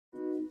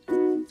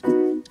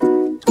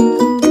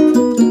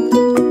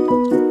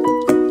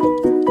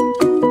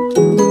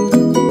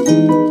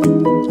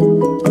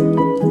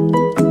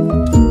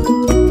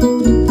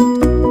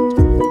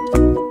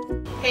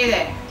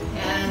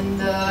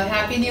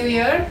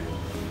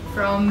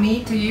from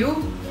me to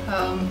you.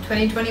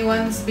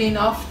 2021's been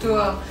off to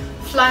a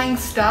flying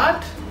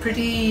start,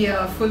 pretty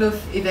full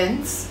of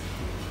events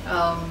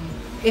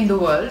in the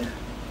world,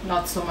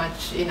 not so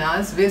much in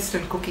ours. We're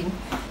still cooking.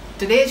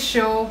 Today's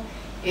show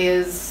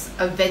is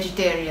a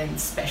vegetarian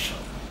special.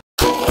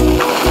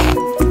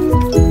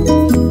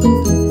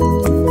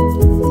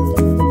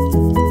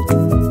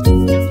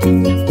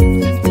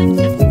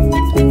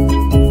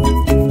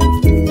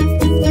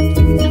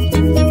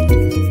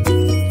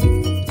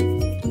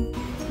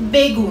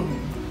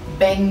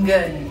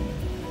 Bengan,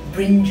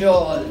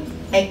 brinjal,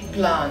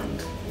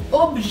 eggplant,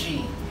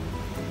 aubergine.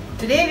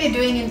 Today we're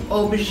doing an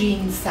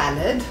aubergine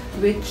salad,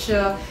 which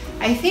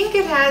I think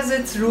it has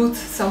its roots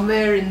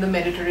somewhere in the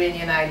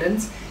Mediterranean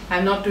islands.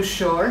 I'm not too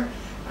sure.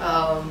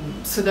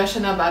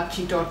 Sudarshana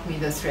Bakchi taught me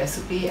this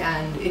recipe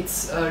and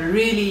it's a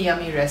really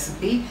yummy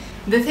recipe.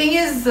 The thing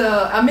is,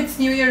 Amit's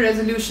New Year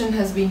resolution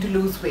has been to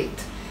lose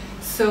weight.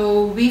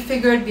 So we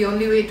figured the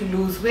only way to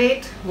lose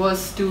weight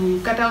was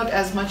to cut out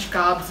as much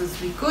carbs as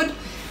we could.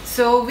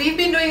 So we've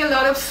been doing a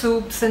lot of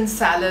soups and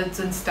salads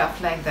and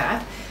stuff like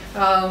that.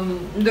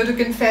 Though to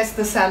confess,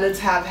 the salads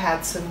have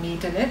had some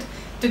meat in it.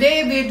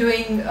 Today we're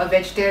doing a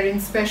vegetarian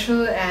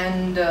special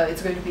and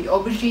it's going to be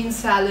aubergine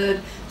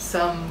salad,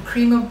 some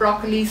cream of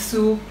broccoli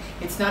soup.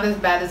 It's not as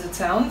bad as it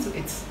sounds,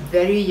 it's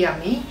very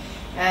yummy.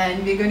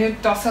 And we're going to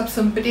toss up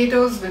some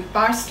potatoes with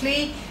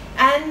parsley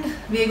and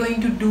we're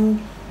going to do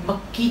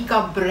makki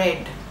ka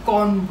bread,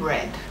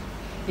 cornbread.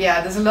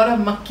 Yeah, there's a lot of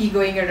makki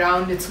going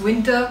around. It's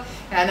winter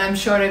and I'm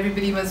sure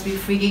everybody must be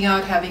freaking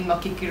out having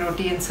makki ki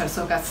roti and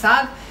sarson ka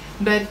saag.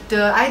 But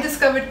I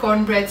discovered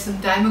cornbread some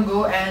time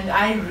ago and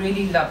I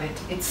really love it.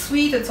 It's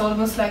sweet, it's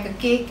almost like a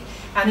cake,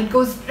 and it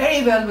goes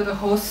very well with a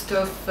host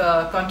of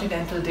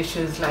continental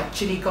dishes like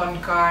chili con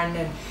carne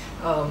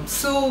and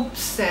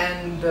soups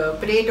and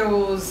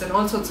potatoes and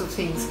all sorts of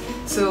things.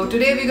 So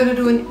today we're going to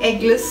do an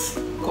eggless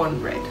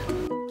cornbread.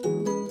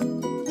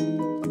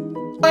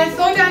 I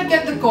thought I'd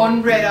get the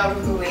cornbread out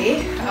of the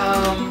way.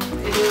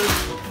 It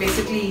will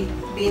basically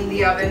be in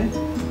the oven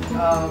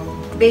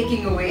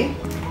baking away.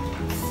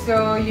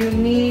 So you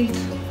need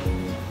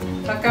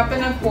a cup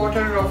and a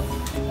quarter of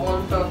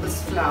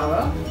all-purpose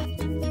flour,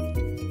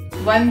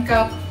 1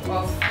 cup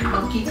of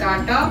makki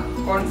ka atta,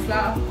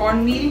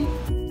 cornmeal,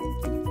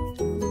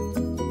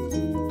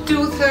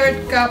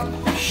 2/3 cup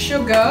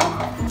sugar.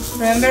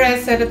 Remember I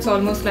said it's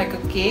almost like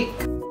a cake.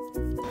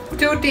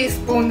 2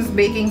 teaspoons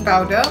baking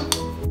powder,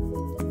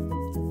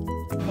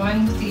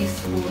 1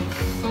 teaspoon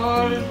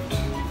salt,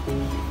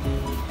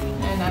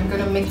 and I'm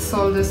going to mix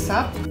all this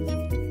up.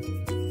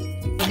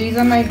 These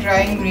are my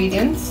dry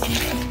ingredients.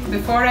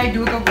 Before I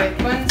do the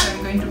wet ones,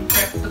 I'm going to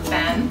prep the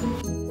pan.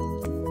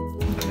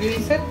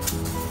 Grease it.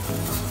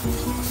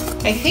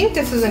 I think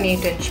this is an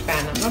 8-inch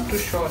pan. I'm not too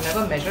sure.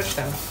 Never measured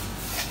them.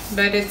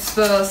 But it's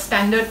the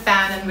standard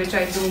pan in which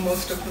I do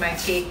most of my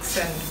cakes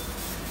and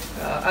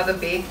other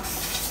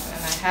bakes.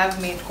 And I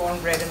have made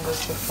cornbread in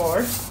this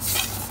before.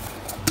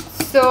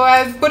 So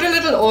I've put a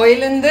little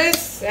oil in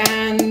this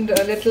and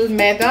a little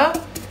maida,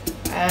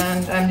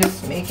 and I'm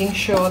just making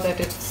sure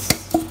that it's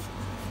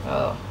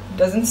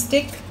doesn't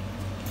stick.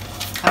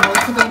 I'm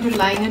also going to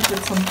line it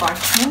with some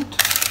parchment.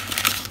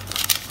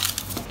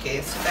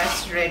 Okay, so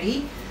that's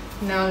ready.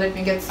 Now let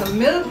me get some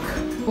milk.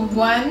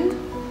 1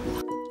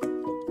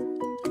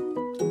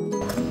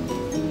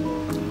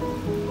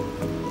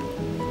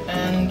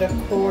 and a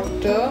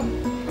quarter.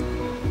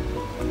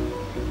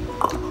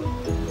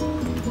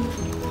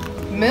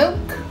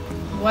 Milk,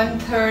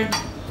 1/3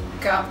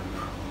 cup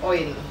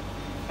oil.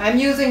 I'm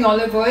using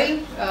olive oil.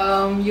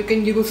 You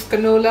can use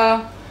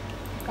canola.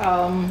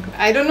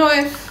 I don't know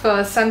if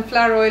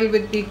sunflower oil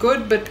would be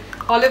good, but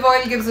olive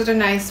oil gives it a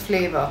nice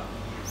flavor.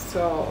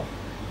 So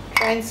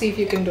try and see if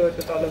you can do it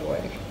with olive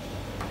oil.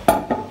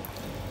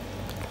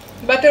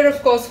 Butter,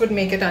 of course, would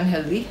make it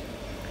unhealthy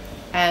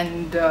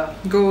and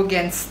go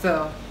against the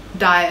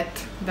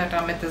diet that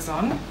Amit is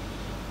on.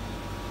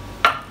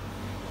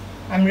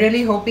 I'm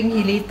really hoping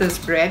he'll eat this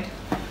bread.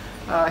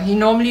 He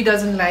normally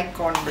doesn't like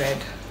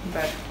cornbread,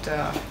 but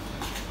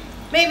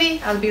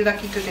maybe I'll be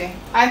lucky today.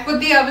 I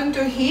put the oven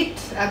to heat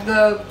at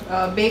the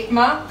bake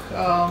mark,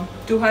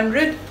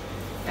 200,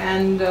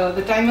 and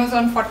the timer's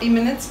on 40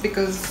 minutes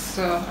because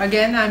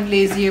again I'm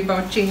lazy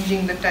about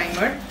changing the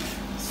timer.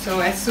 So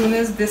as soon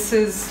as this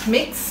is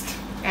mixed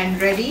and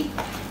ready,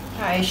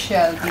 I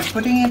shall be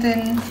putting it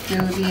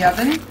into the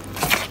oven,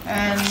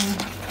 and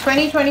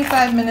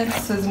 20-25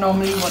 minutes is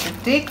normally what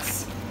it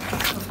takes.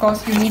 Of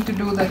course, you need to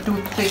do the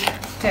toothpick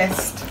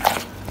test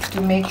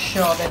to make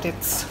sure that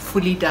it's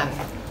fully done.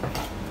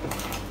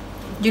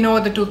 You know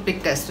what the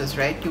toothpick test is,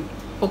 right? You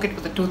poke it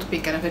with a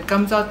toothpick and if it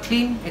comes out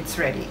clean, it's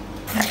ready.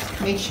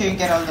 Make sure you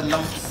get all the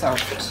lumps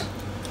out.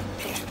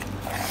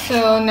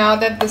 So now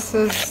that this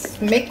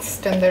is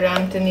mixed and there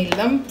aren't any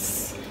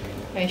lumps,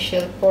 I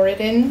shall pour it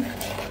in.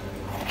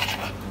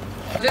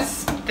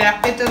 Just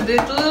tap it a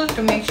little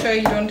to make sure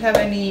you don't have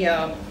any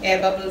air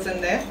bubbles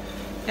in there.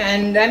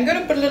 And I'm going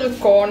to put a little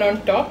corn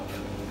on top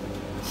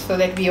so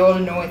that we all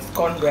know it's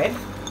cornbread.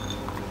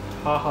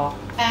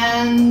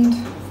 And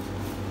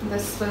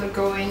This will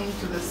go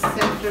into the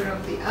center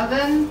of the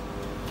oven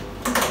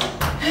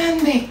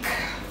and bake.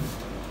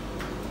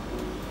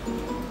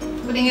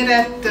 Putting it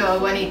at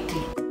 180.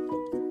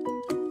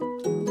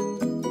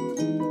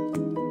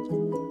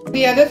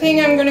 The other thing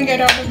I'm going to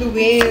get out of the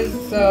way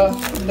is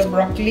the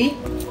broccoli,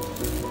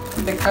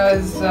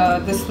 because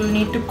this will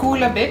need to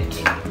cool a bit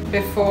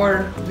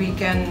before we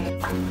can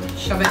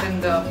shove it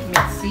in the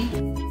mixie.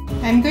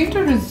 I'm going to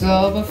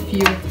reserve a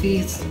few of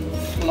these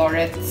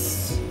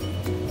florets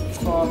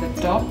for the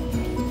top,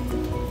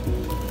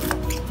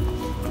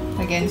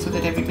 again so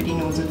that everybody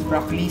knows it's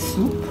broccoli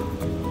soup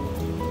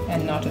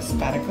and not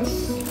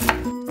asparagus.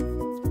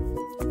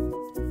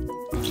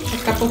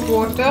 A cup of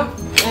water,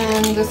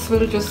 and this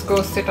will just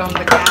go sit on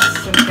the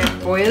gas and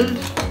get boiled.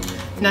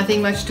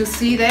 Nothing much to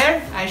see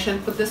there. I shall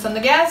put this on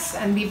the gas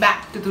and be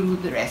back to do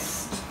the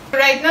rest.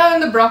 Right now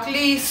in the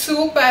broccoli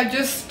soup, I've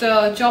just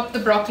chopped the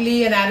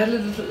broccoli and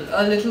added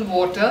a little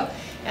water,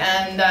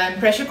 and I'm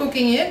pressure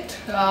cooking it.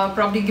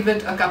 Probably give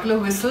it a couple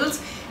of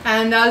whistles,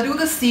 and I'll do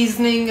the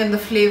seasoning and the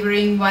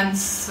flavoring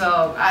once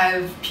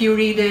I've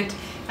pureed it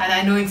and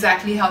I know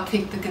exactly how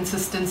thick the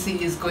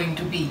consistency is going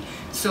to be.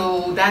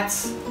 So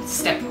that's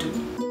step 2.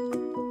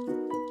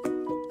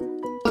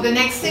 The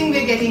next thing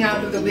we're getting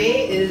out of the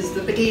way is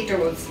the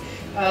potatoes.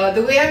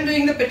 The way I'm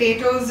doing the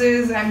potatoes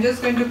is I'm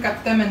just going to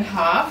cut them in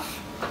half.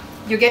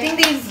 You're getting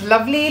these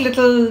lovely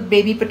little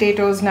baby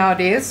potatoes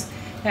nowadays,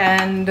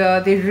 and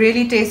they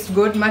really taste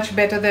good, much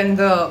better than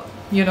the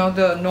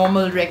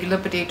normal regular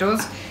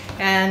potatoes,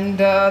 and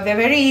they're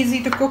very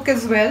easy to cook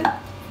as well,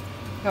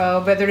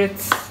 whether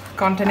it's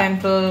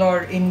continental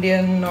or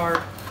Indian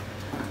or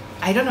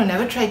I don't know,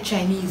 never tried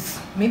Chinese.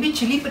 Maybe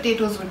chili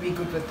potatoes would be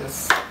good with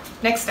this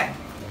next time.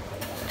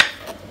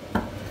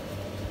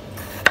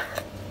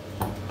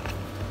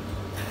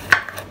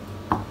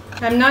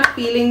 I'm not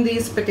peeling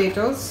these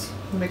potatoes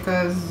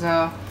because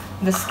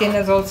the skin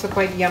is also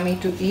quite yummy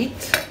to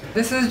eat.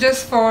 This is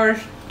just for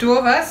 2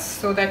 of us,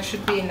 so that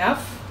should be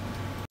enough.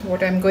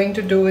 What I'm going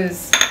to do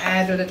is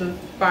add a little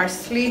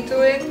parsley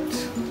to it.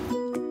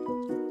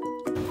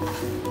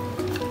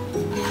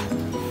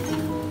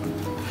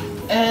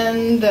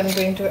 And I'm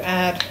going to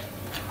add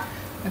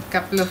a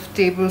couple of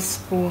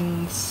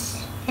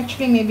tablespoons,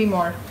 actually maybe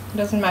more,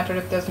 doesn't matter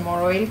if there's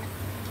more oil,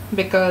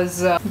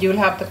 because you'll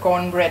have the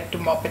cornbread to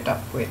mop it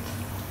up with.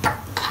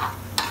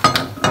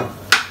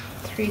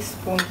 3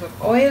 spoons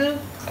of oil,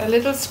 a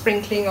little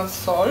sprinkling of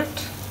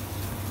salt.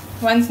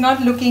 One's not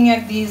looking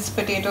at these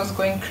potatoes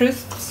going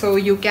crisp, so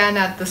you can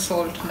add the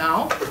salt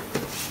now.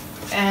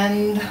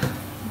 And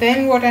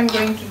then what I'm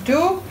going to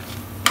do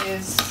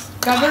is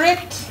cover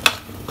it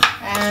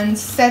and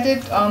set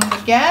it on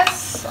the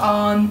gas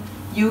on,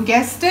 you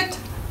guessed it,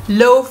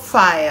 low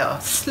fire,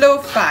 slow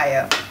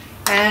fire,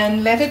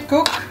 and let it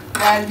cook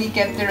while we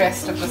get the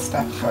rest of the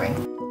stuff going.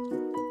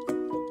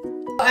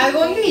 I've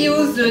only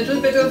used a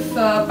little bit of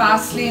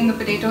parsley in the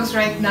potatoes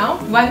right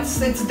now.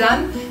 Once it's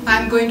done,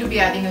 I'm going to be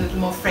adding a little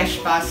more fresh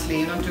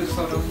parsley, to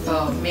sort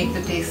of make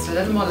the taste a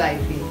little more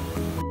lively.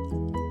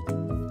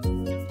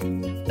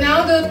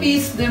 Now the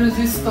piece de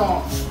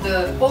resistance,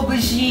 the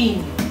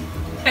aubergine.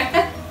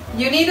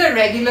 You need a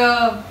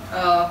regular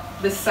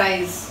this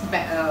size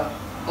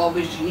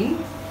aubergine,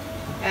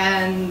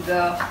 and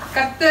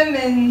cut them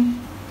in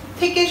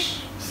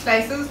thickish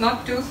slices,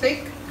 not too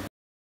thick.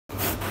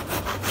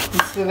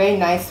 This is a very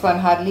nice one,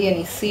 hardly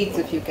any seeds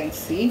if you can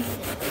see.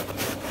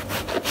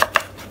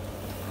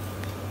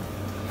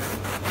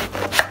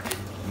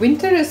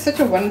 Winter is such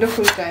a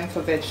wonderful time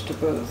for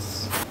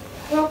vegetables.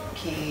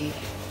 Okay,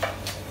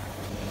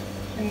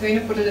 I'm going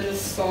to put a little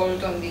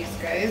salt on these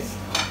guys.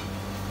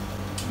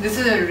 This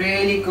is a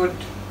really good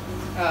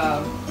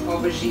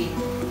aubergine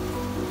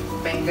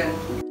bengal.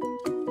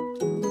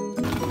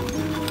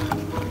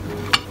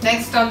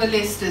 Next on the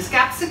list is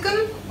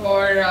capsicum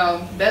or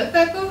bell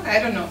pepper. I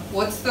don't know.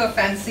 What's the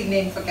fancy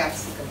name for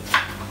capsicum?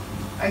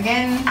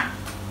 Again,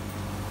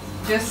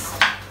 just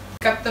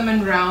cut them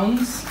in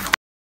rounds.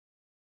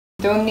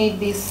 Don't need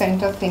these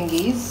center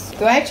thingies.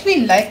 Though I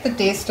actually like the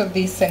taste of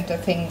these center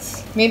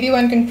things. Maybe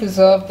one can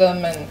preserve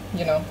them and,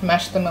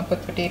 mash them up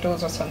with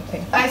potatoes or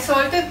something. I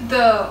salted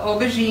the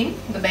aubergine,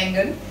 the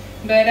bengal,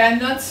 but I'm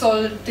not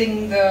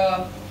salting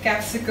the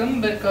capsicum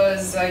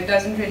because it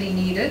doesn't really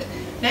need it.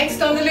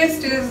 Next on the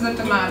list is the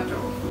tomato.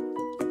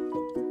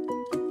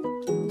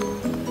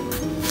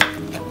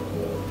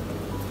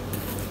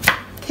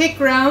 Thick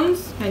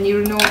rounds, and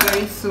you'll know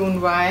very soon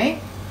why.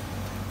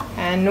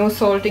 And no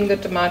salting the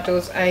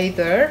tomatoes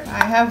either.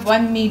 I have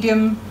 1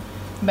 medium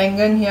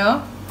bengal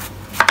here,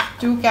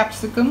 2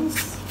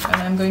 capsicums,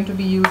 and I'm going to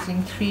be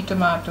using 3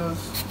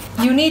 tomatoes.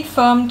 You need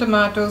firm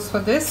tomatoes for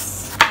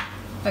this.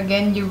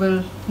 Again, you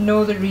will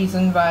know the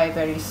reason why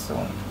very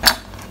soon.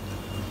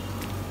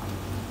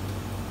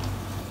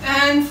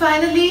 And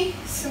finally,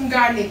 some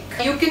garlic.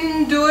 You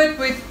can do it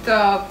with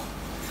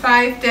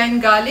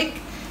 5-10 garlic,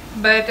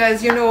 but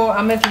as you know,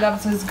 Amit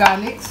loves his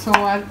garlic, so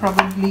I'll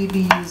probably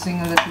be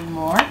using a little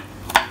more.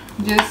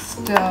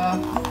 Just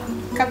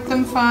cut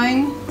them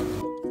fine.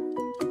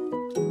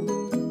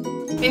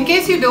 In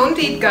case you don't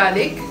eat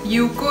garlic,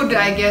 you could,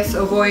 I guess,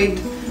 avoid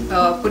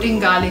putting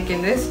garlic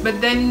in this, but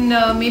then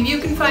maybe you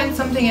can find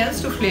something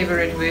else to flavor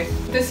it with.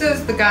 This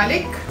is the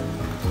garlic,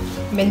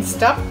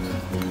 minced up.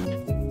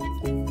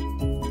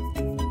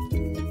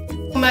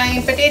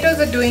 My potatoes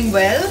are doing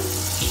well.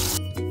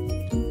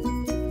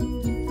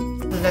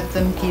 Let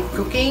them keep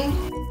cooking.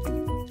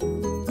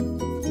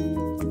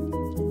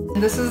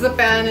 This is the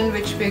pan in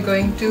which we're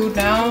going to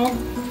now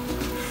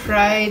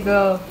fry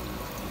the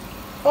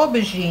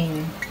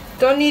aubergine.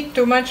 Don't need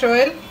too much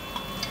oil,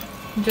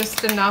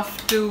 just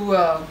enough to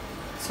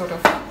sort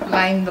of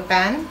line the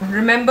pan.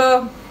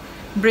 Remember,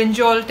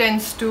 brinjal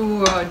tends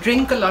to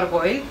drink a lot of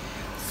oil,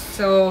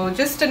 so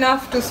just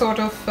enough to sort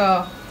of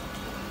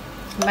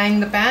line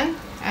the pan,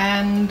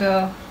 and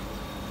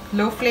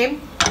low flame.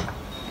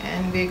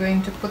 And we're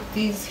going to put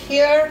these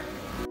here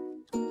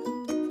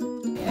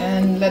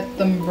and let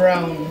them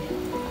brown.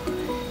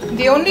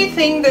 The only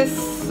thing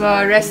this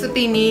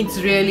recipe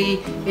needs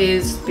really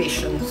is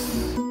patience.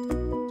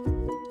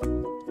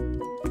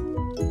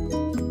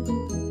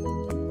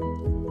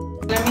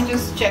 Let me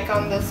just check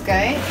on this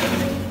guy.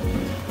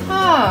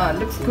 Ah,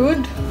 looks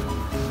good.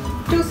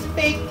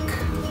 Toothpick.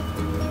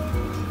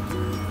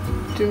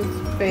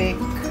 Toothpick.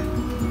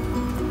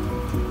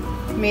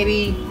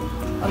 Maybe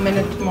a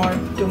minute more,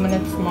 2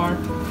 minutes more.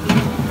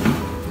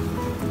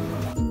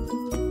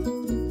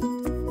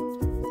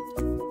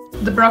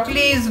 The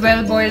broccoli is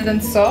well boiled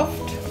and soft.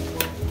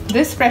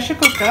 This pressure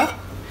cooker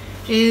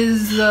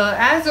is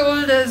as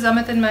old as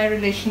Amit and my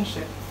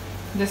relationship.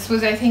 This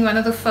was, I think, one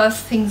of the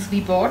first things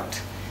we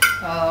bought,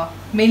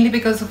 mainly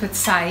because of its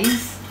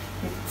size.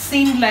 It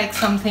seemed like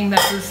something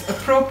that was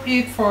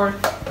appropriate for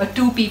a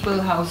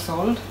 2-people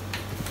household.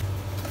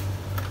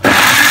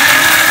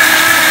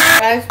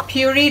 I've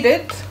pureed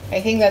it. I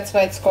think that's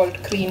why it's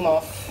called cream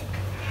of.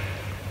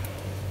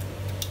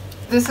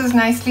 This is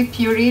nicely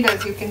pureed,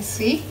 as you can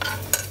see.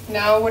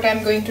 Now what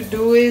I'm going to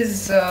do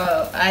is,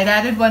 I'd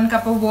added 1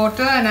 cup of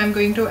water, and I'm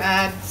going to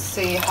add,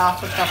 say,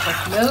 half a cup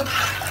of milk.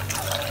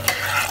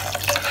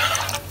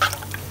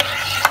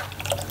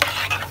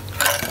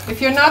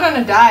 If you're not on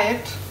a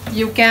diet,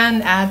 you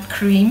can add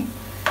cream.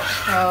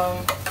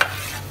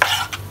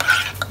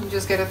 You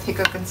just get a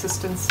thicker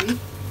consistency.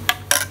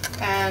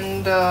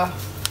 And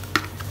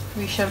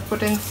we shall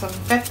put in some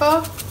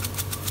pepper.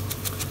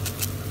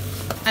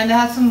 And I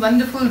have some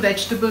wonderful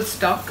vegetable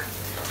stock,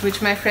 which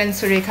my friend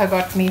Surekha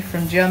got me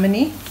from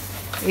Germany.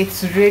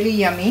 It's really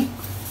yummy.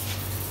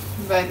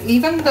 But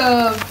even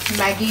the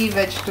Maggi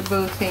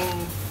vegetable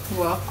thing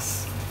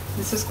works.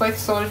 This is quite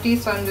salty,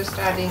 so I'm just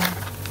adding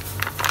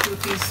 2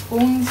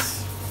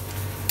 teaspoons.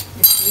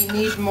 If we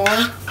need more,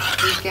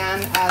 we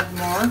can add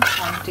more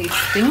on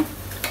tasting.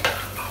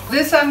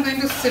 This I'm going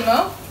to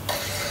simmer.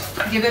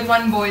 Give it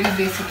 1 boil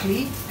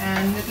basically,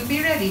 and it'll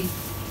be ready.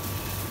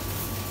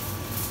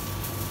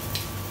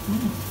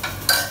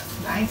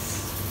 Nice.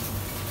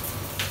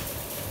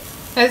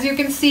 As you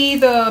can see,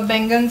 the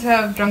bengans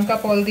have drunk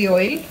up all the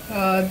oil.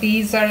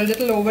 These are a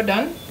little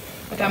overdone,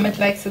 but Amit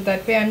likes it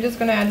that way. I'm just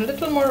going to add a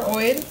little more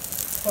oil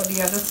for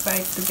the other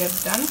side to get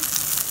done.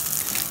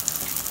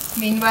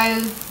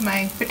 Meanwhile,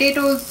 my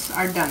potatoes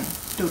are done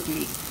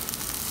totally.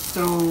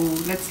 So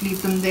let's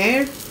leave them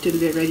there till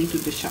they're ready to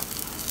dish up.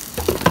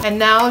 And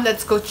now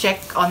let's go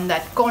check on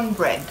that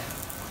cornbread.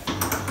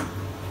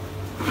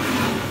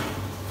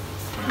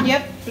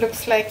 Yep,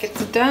 looks like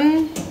it's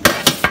done.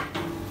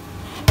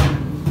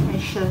 I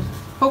shall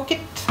poke it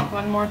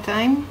 1 more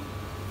time.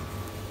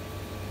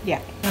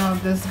 Yeah, now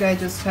this guy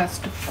just has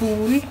to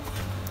cool.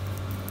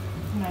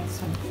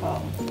 Nice and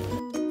firm.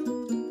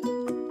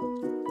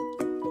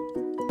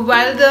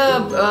 While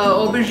the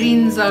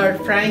aubergines are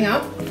frying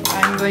up,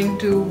 I'm going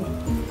to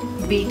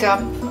beat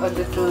up a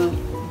little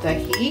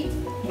dahi.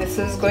 This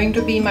is going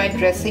to be my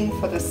dressing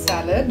for the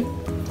salad.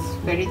 It's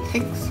very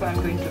thick, so I'm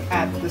going to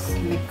add this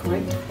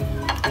liquid.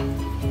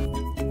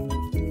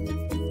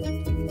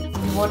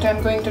 And what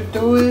I'm going to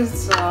do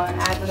is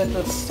add a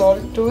little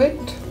salt to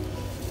it.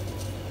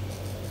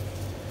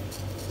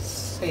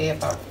 Say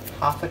about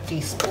half a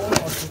teaspoon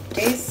or to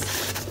taste.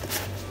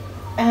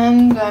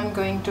 And I'm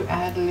going to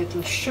add a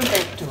little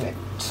sugar to it.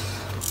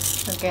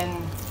 Again,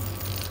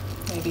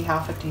 maybe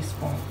half a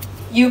teaspoon.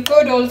 You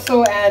could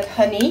also add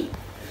honey.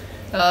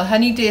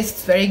 Honey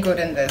tastes very good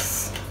in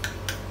this.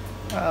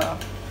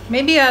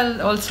 Maybe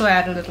I'll also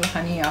add a little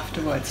honey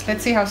afterwards.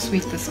 Let's see how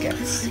sweet this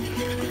gets.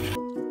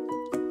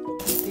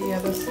 The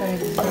other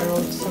sides are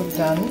also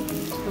done.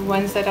 The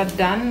ones that are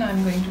done,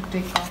 I'm going to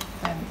take off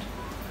and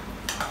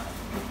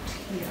put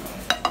here.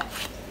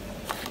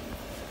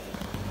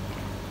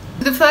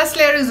 The first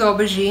layer is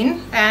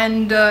aubergine,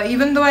 and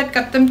even though I'd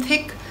cut them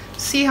thick,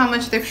 see how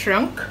much they've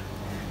shrunk.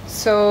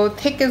 So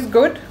thick is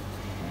good.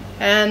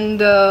 And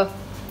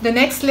the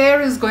next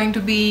layer is going to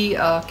be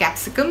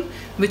capsicum,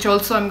 which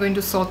also I'm going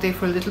to saute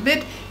for a little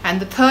bit. And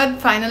the third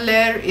final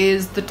layer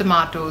is the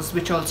tomatoes,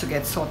 which also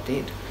get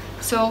sauteed.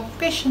 So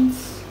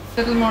patience. A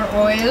little more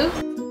oil.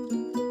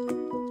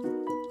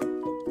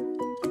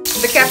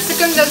 The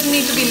capsicum doesn't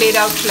need to be laid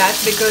out flat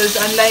because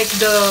unlike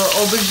the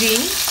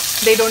aubergine,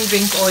 they don't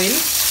drink oil,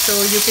 so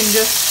you can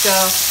just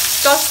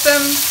toss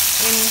them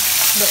in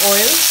the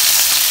oil.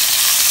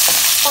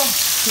 Oh,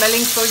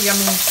 smelling so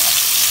yummy.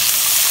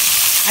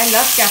 I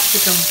love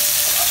capsicum,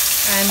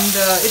 and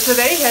it's a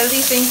very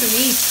healthy thing to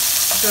eat.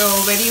 So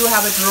whether you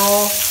have it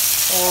raw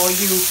or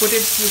you put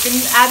it, you can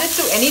add it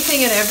to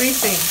anything and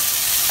everything.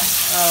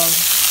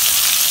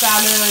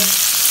 Salad,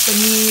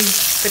 paneer,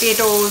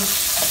 potatoes,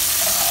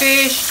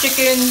 fish,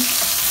 chicken.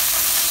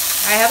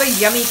 I have a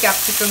yummy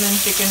capsicum and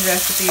chicken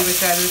recipe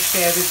which I will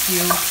share with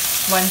you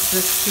once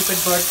this stupid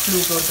bird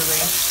flu goes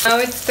away. Now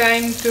it's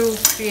time to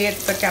create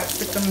the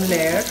capsicum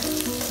layer.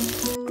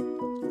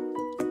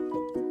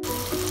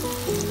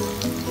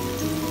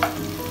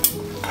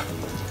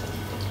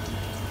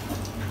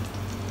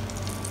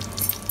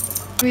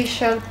 We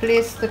shall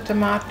place the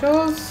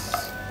tomatoes.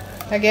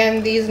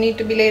 Again, these need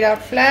to be laid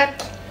out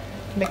flat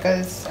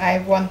because I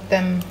want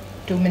them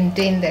to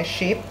maintain their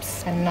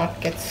shapes and not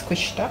get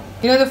squished up.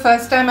 You know, the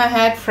first time I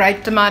had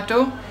fried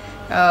tomato,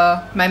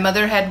 my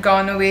mother had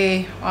gone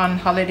away on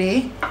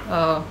holiday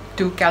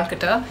to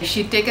Calcutta.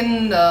 She'd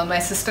taken my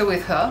sister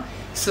with her,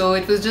 so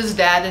it was just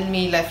dad and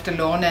me left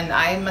alone, and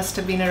I must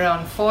have been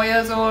around 4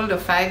 years old or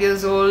 5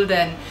 years old,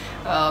 and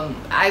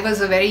I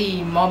was a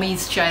very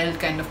mommy's child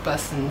kind of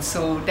person,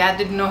 so dad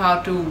didn't know how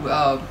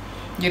to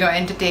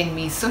entertain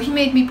me, so he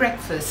made me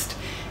breakfast.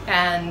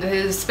 And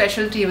his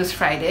specialty was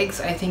fried eggs.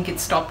 I think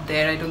it stopped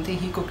there. I don't think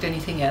he cooked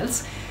anything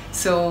else.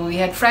 So we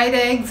had fried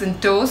eggs and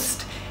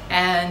toast,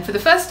 and for the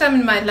first time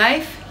in my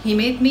life he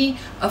made me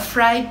a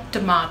fried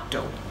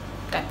tomato.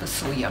 That was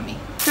so yummy.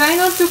 Try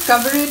not to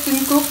cover it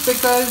and cook,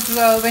 because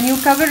when you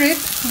cover it,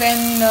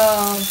 then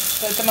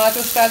the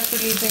tomato starts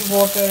releasing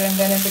water and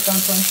then it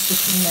becomes one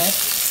sticky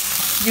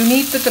mess. You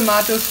need the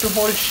tomatoes to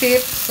hold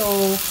shape, so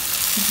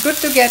it's good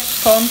to get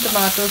firm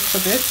tomatoes for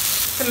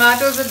this.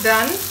 Tomatoes are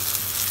done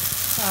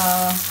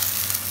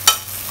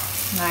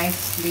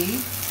nicely.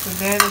 So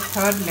there's the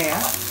third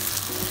layer.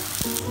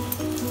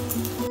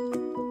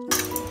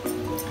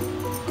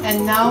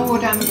 And now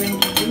what I'm going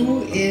to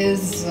do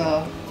is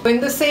in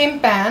the same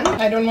pan.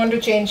 I don't want to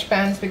change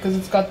pans because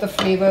it's got the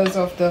flavors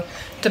of the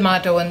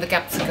tomato and the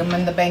capsicum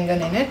and the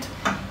bangan in it.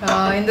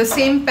 In the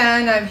same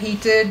pan I've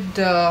heated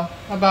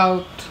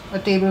about a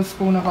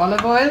tablespoon of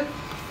olive oil,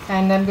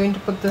 and I'm going to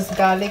put this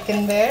garlic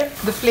in there.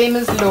 The flame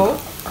is low,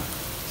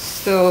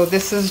 so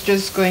this is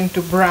just going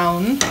to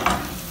brown,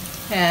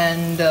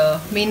 and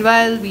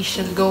meanwhile we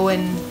shall go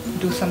and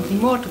do something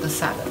more to the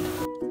salad.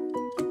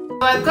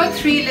 So I've got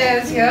 3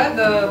 layers here,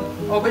 the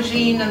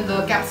aubergine and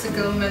the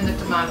capsicum and the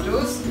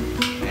tomatoes,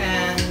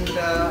 and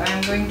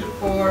I'm going to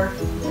pour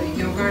the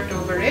yogurt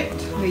over it.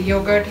 The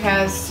yogurt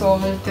has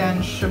salt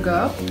and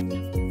sugar.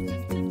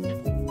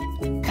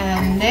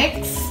 And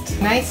next,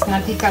 nice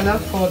nutty color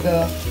for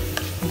the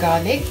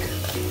garlic,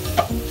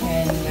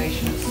 and I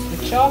should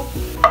switch off.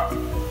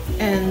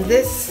 And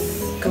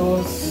this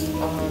goes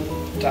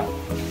on top.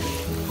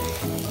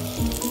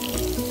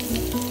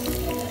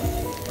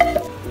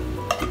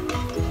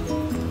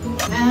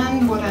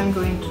 And what I'm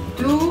going to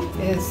do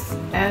is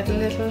add a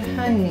little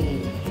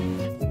honey.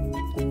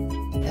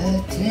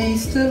 A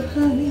taste of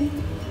honey,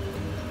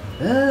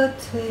 a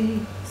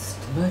taste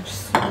much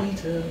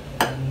sweeter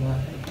than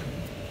wine.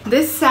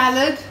 This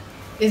salad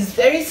is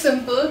very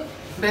simple,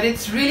 but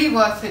it's really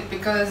worth it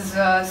because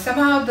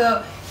somehow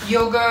the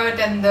yogurt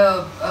and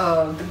the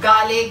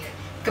garlic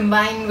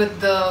combined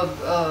with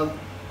the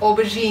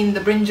aubergine,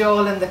 the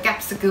brinjal and the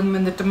capsicum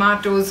and the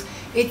tomatoes,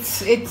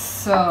 it's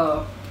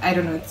I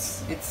don't know,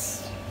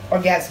 it's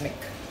orgasmic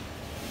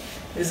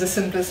is the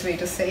simplest way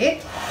to say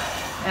it.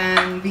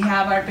 And we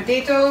have our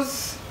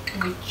potatoes,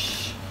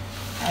 which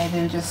I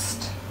will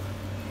just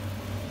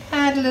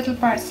add a little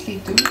parsley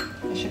to.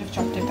 I should have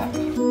chopped it up.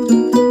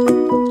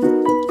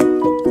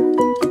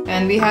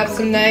 And we have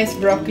some nice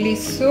broccoli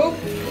soup.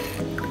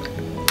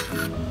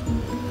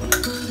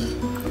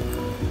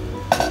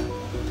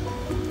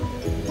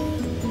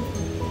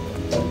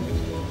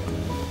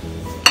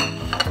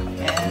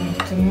 And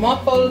to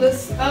mop all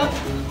this up,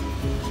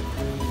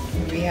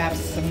 we have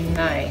some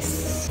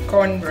nice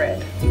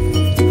cornbread.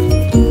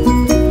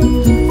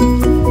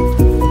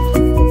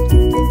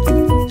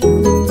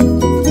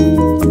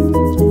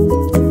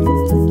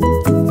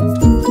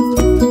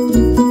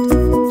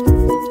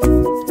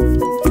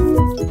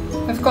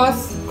 Of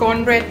course,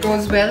 cornbread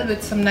goes well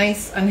with some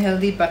nice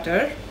unhealthy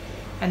butter,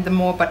 and the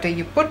more butter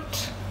you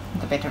put,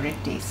 the better it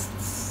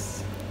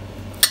tastes.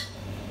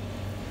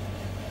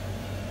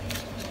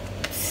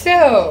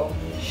 So,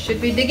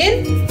 should we dig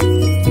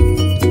in?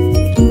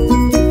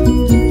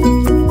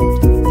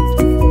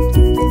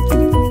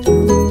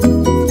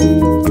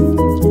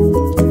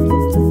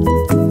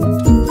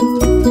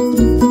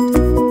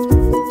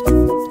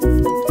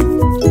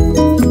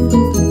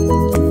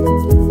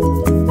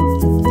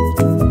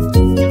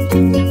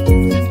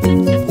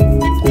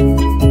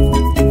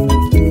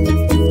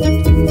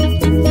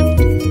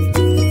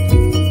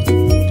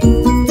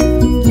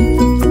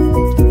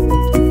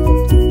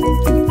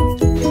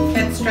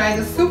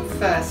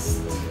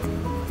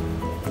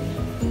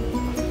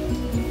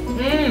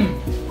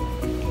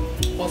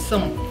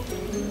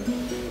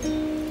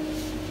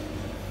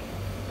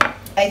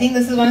 I think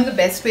this is one of the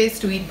best ways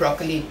to eat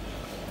broccoli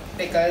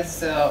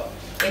because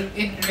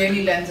it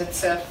really lends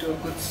itself to a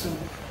good soup.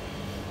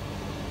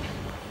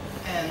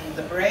 And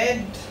the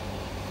bread.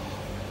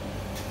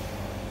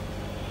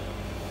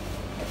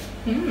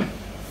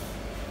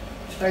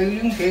 Should I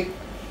eat cake?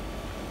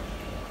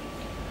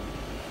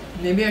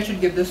 Maybe I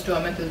should give this to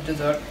Amit as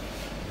dessert.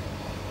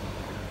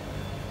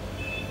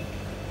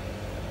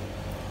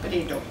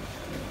 Potato.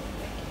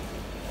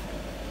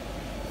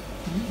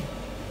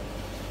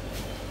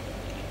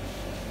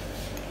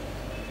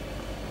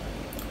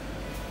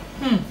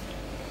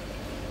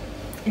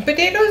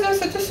 Potatoes are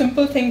such a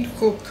simple thing to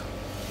cook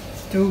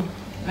too.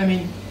 I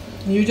mean,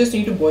 you just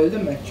need to boil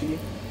them actually.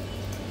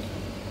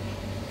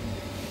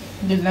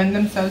 They lend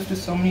themselves to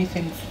so many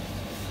things.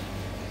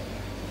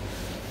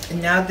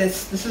 And now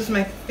this is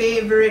my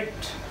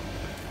favorite.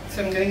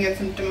 So I'm gonna get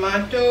some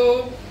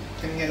tomato,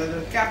 gonna get a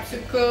little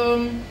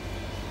capsicum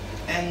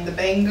and the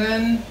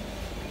bangan.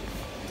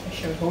 I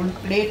should hold a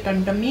plate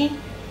under me.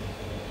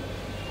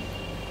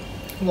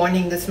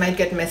 Warning, this might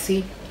get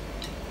messy.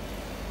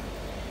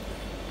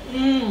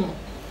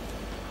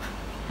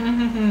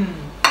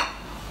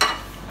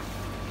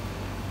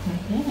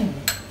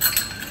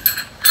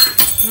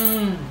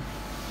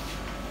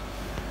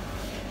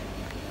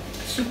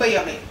 Super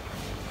yummy.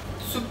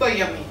 Super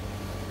yummy.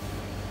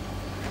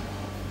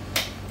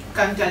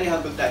 Can't tell you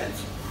how good that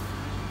is.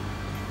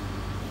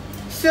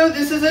 So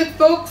this is it,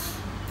 folks.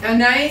 A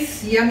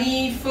nice,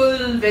 yummy,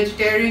 full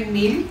vegetarian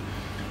meal.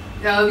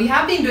 We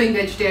have been doing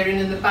vegetarian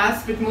in the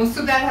past, but most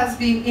of that has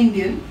been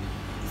Indian.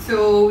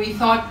 So we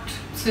thought,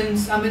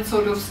 since Amit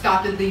sort of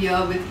started the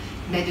year with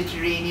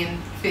Mediterranean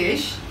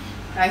fish,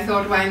 I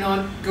thought why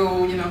not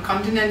go,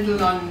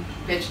 continental on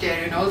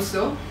vegetarian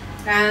also.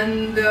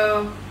 And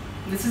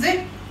this is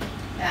it.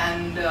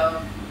 And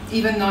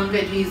even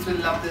non-veggies will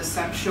love this,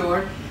 I'm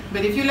sure.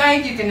 But if you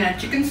like, you can add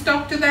chicken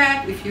stock to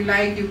that. If you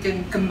like, you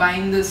can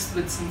combine this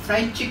with some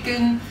fried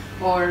chicken,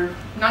 or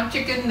not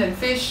chicken, then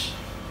fish,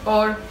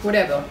 or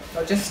whatever.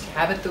 Or just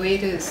have it the way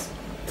it is.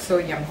 So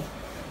yummy.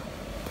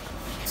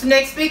 So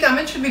next week,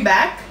 Amit should be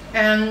back.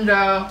 And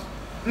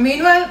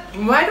meanwhile,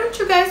 why don't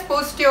you guys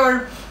post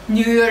your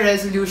New Year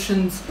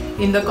resolutions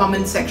in the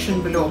comment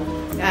section below.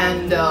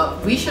 And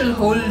we shall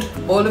hold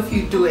all of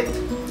you to it.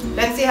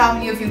 Let's see how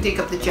many of you take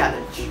up the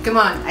challenge. Come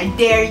on, I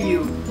dare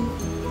you.